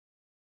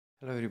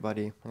Hello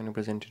everybody, I'm going to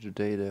present you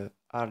today the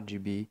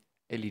RGB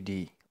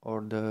LED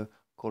or the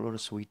color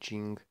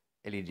switching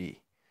LED.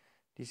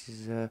 This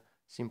is a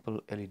simple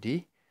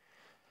LED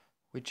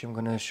which I'm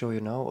going to show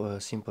you now,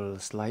 a simple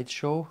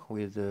slideshow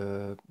with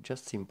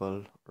just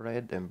simple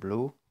red and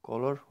blue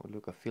color or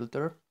look a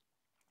filter.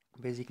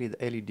 Basically the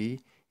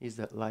LED is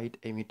the light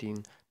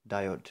emitting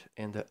diode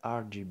and the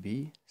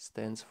RGB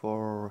stands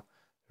for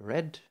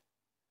red,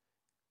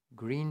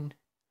 green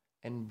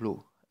and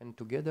blue, and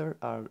together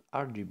are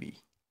RGB.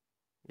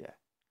 Yeah,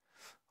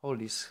 all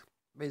this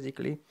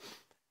basically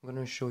I'm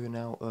gonna show you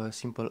now a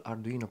simple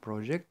Arduino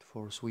project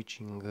for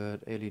switching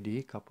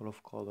LED, couple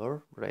of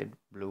color, red,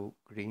 blue,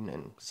 green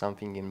and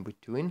something in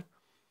between.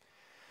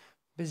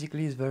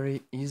 Basically it's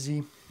very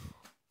easy,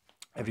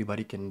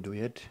 everybody can do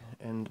it,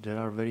 and they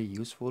are very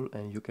useful,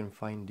 and you can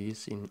find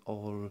this in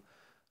all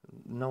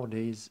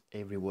nowadays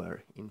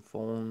everywhere, in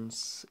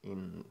phones,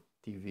 in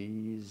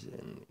TVs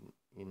and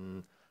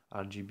in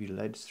RGB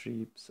LED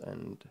strips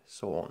and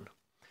so on.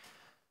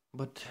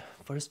 But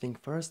first thing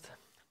first,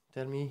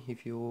 tell me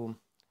if you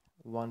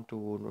want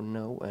to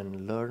know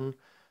and learn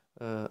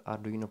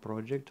Arduino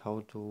project,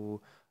 how to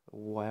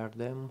wire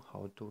them,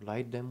 how to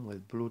light them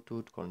with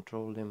Bluetooth,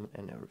 control them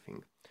and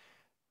everything.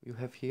 You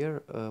have here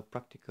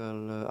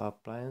practical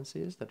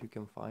appliances that you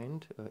can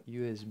find,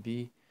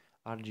 USB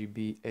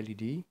RGB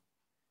LED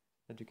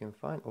that you can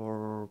find,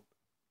 or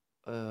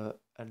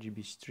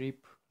RGB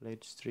strip,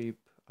 LED strip,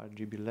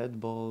 RGB LED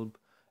bulb,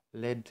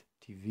 LED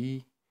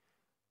TV,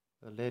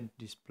 LED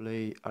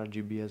display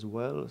RGB as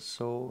well.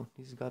 So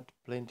this got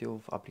plenty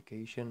of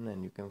application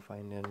and you can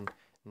find them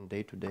in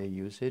day-to-day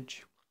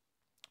usage.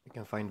 You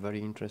can find very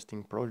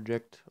interesting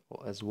project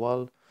as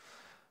well.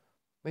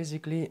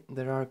 Basically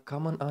there are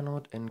common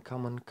anode and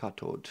common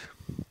cathode.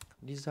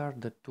 These are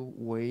the two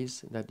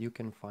ways that you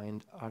can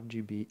find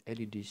RGB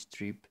LED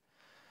strip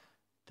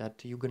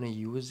that you're gonna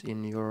use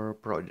in your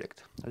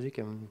project. As you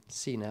can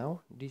see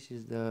now, this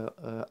is the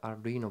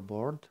Arduino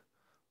board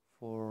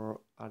for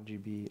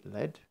RGB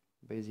LED.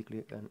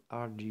 Basically an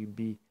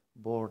RGB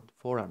board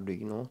for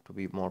Arduino, to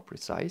be more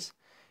precise.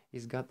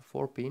 It's got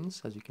 4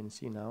 pins, as you can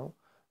see now.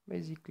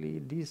 Basically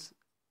this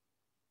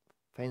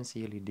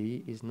fancy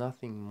LED is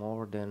nothing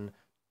more than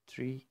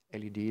 3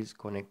 LEDs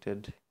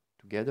connected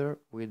together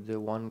with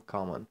the one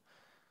common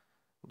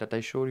that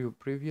I showed you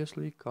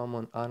previously,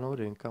 common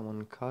anode and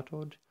common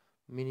cathode,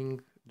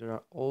 meaning they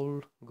are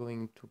all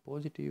going to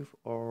positive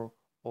or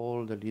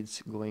all the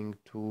leads going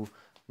to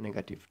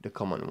negative, the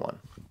common one.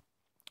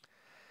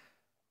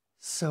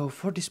 So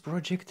for this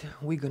project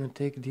we're gonna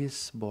take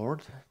this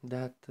board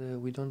that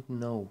we don't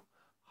know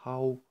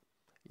how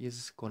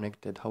is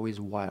connected, how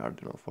is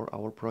wired, for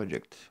our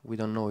project. We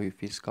don't know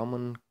if it's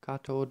common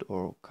cathode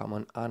or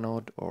common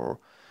anode,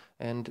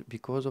 and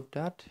because of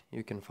that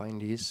you can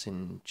find this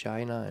in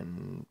China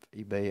and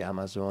eBay,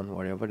 Amazon,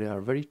 wherever. They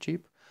are very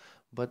cheap,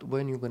 but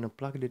when you're gonna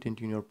plug it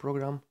into your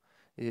program,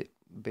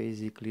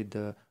 basically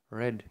the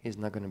red is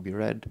not gonna be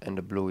red and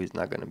the blue is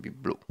not gonna be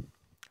blue.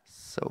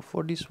 So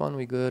for this one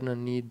we're gonna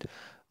need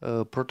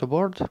a proto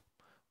board,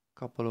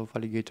 couple of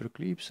alligator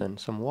clips and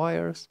some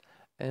wires,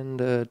 and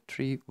a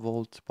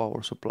 3-volt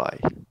power supply.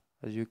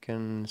 As you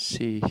can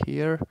see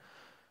here,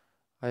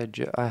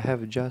 I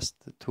have just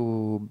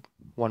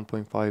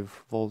 1.5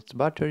 volts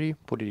battery,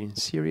 put it in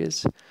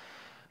series.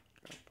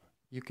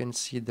 You can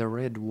see the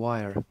red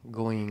wire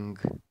going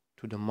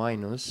to the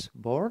minus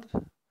board,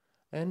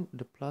 and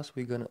the plus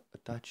we're gonna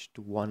attach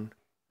to one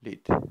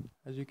lead.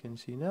 As you can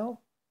see now,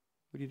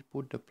 we did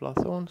put the plus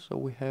on, so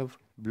we have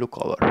blue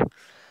color.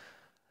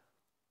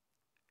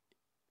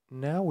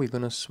 Now we're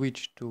gonna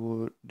switch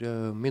to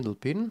the middle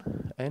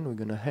pin and we're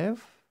gonna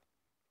have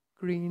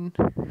green.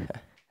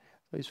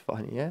 So it's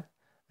funny, yeah?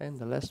 And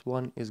the last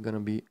one is gonna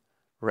be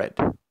red.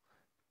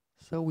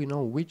 So we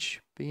know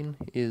which pin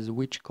is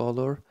which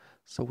color,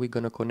 so we're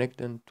gonna connect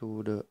them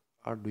to the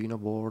Arduino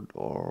board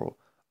or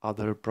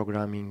other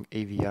programming,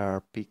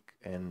 AVR, PIC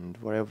and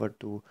wherever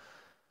to.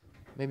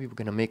 Maybe we're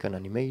gonna make an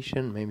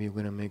animation, maybe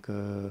we're gonna make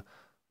a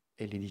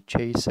LED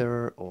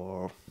chaser,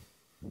 or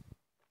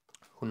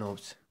who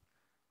knows.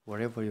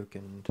 Wherever you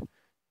can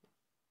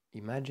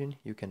imagine,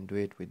 you can do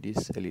it with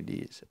these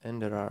LEDs.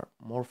 And there are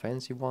more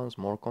fancy ones,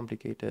 more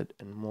complicated,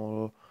 and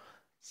more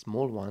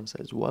small ones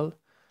as well.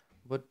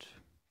 But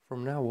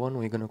from now on,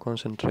 we're gonna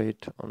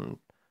concentrate on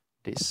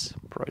this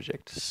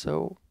project.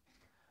 So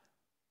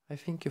I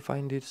think you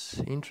find this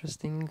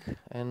interesting,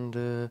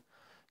 and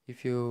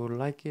if you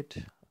like it,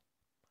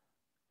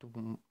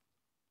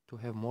 to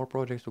have more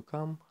projects to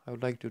come, I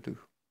would like you to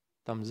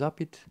thumbs up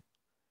it,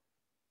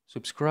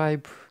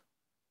 subscribe,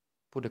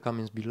 put the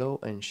comments below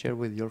and share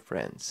with your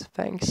friends.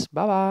 Thanks,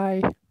 bye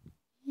bye.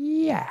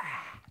 Yeah.